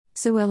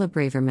Suella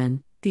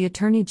Braverman, the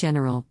Attorney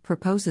General,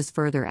 proposes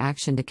further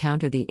action to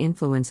counter the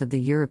influence of the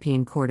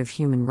European Court of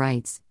Human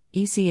Rights,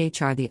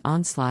 ECHR. The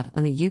onslaught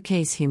on the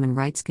UK's human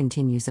rights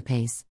continues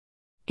apace.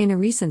 In a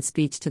recent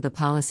speech to the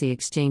Policy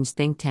Exchange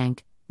think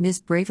tank,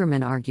 Ms.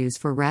 Braverman argues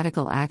for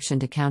radical action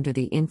to counter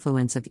the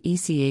influence of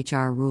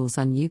ECHR rules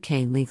on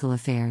UK legal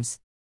affairs.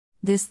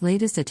 This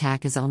latest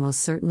attack is almost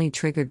certainly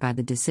triggered by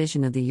the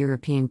decision of the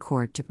European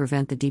Court to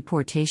prevent the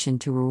deportation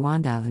to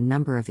Rwanda of a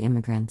number of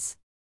immigrants.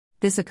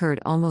 This occurred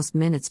almost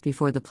minutes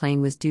before the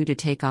plane was due to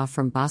take off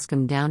from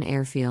Boscombe Down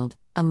Airfield,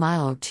 a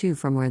mile or two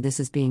from where this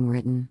is being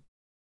written.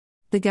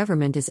 The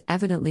government is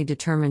evidently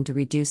determined to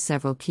reduce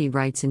several key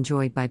rights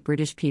enjoyed by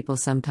British people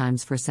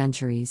sometimes for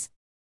centuries.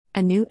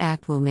 A new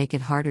act will make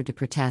it harder to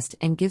protest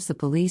and gives the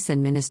police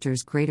and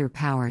ministers greater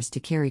powers to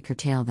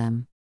curtail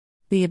them.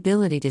 The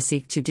ability to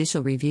seek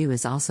judicial review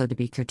is also to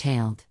be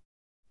curtailed.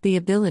 The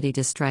ability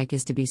to strike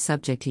is to be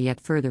subject to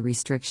yet further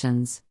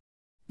restrictions.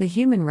 The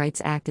Human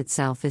Rights Act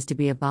itself is to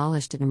be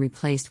abolished and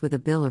replaced with a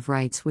Bill of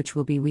Rights which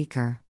will be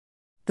weaker.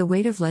 The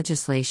weight of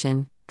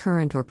legislation,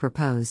 current or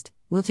proposed,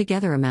 will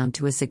together amount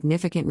to a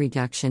significant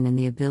reduction in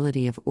the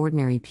ability of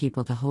ordinary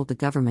people to hold the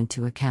government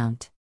to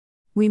account.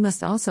 We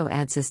must also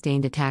add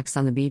sustained attacks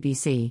on the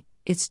BBC,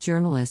 its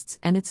journalists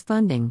and its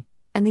funding,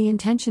 and the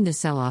intention to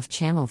sell off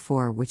Channel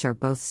 4, which are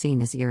both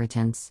seen as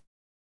irritants.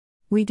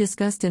 We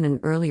discussed in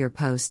an earlier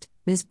post,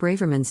 Ms.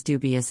 Braverman's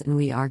dubious and,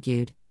 we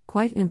argued,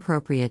 quite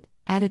inappropriate,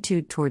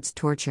 attitude towards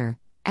torture,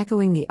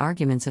 echoing the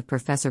arguments of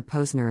Professor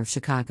Posner of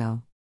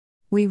Chicago.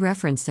 We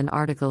referenced an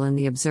article in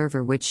The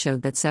Observer which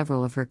showed that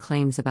several of her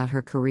claims about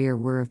her career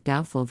were of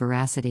doubtful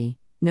veracity.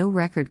 No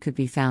record could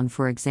be found,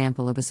 for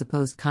example, of a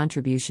supposed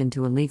contribution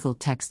to a legal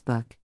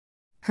textbook.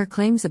 Her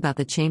claims about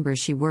the chamber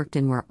she worked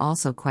in were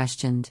also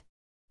questioned.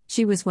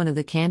 She was one of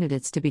the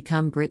candidates to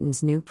become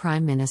Britain's new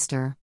Prime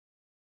Minister.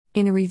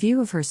 In a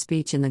review of her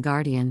speech in The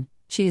Guardian,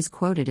 she is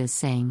quoted as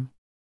saying,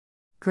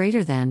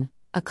 "Greater than,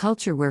 a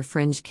culture where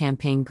fringe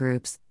campaign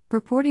groups,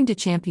 purporting to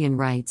champion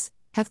rights,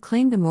 have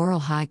claimed a moral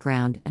high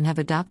ground and have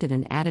adopted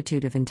an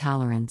attitude of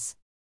intolerance.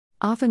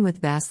 Often with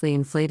vastly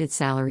inflated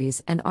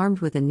salaries and armed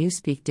with a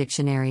Newspeak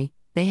dictionary,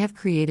 they have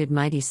created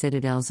mighty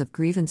citadels of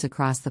grievance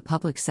across the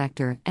public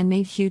sector and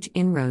made huge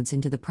inroads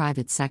into the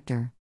private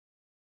sector."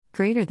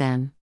 Greater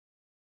than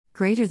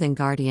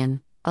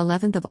Guardian,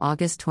 11th of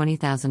August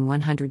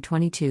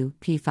 20122,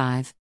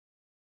 p5.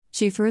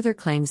 She further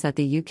claims that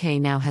the UK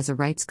now has a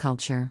rights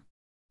culture.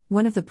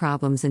 One of the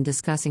problems in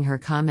discussing her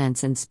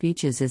comments and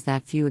speeches is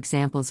that few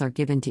examples are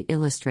given to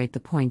illustrate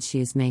the points she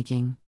is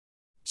making.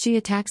 She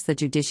attacks the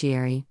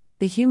judiciary,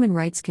 the human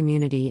rights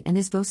community, and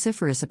is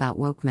vociferous about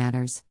woke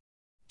matters.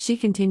 She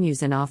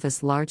continues in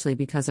office largely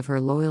because of her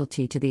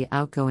loyalty to the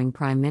outgoing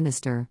Prime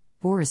Minister,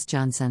 Boris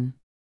Johnson.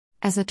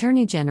 As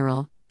Attorney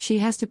General, she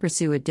has to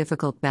pursue a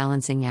difficult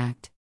balancing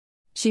act.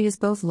 She is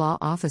both law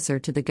officer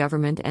to the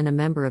government and a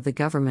member of the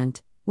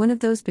government, one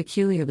of those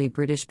peculiarly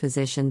British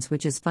positions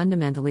which is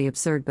fundamentally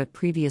absurd, but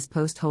previous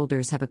post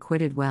holders have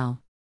acquitted well.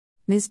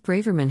 Ms.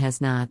 Braverman has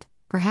not,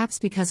 perhaps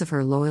because of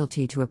her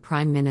loyalty to a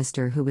Prime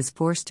Minister who was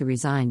forced to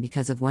resign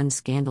because of one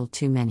scandal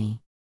too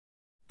many.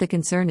 The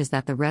concern is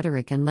that the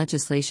rhetoric and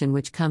legislation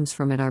which comes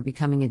from it are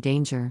becoming a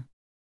danger.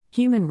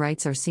 Human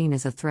rights are seen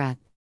as a threat.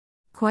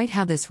 Quite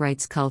how this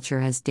rights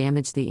culture has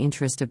damaged the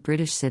interest of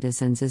British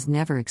citizens is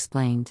never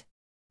explained.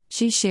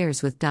 She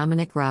shares with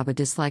Dominic Raab a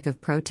dislike of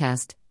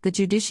protest, the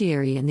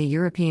judiciary and the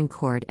European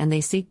Court, and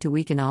they seek to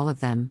weaken all of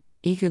them,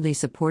 eagerly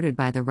supported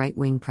by the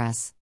right-wing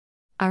press.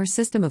 Our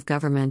system of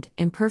government,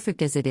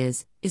 imperfect as it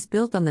is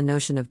built on the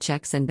notion of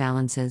checks and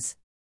balances.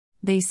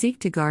 They seek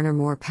to garner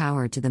more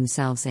power to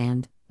themselves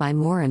and, by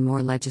more and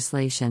more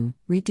legislation,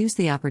 reduce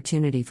the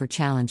opportunity for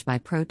challenge by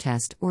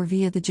protest or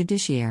via the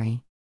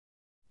judiciary.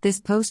 This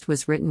post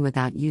was written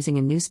without using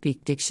a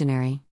Newspeak dictionary.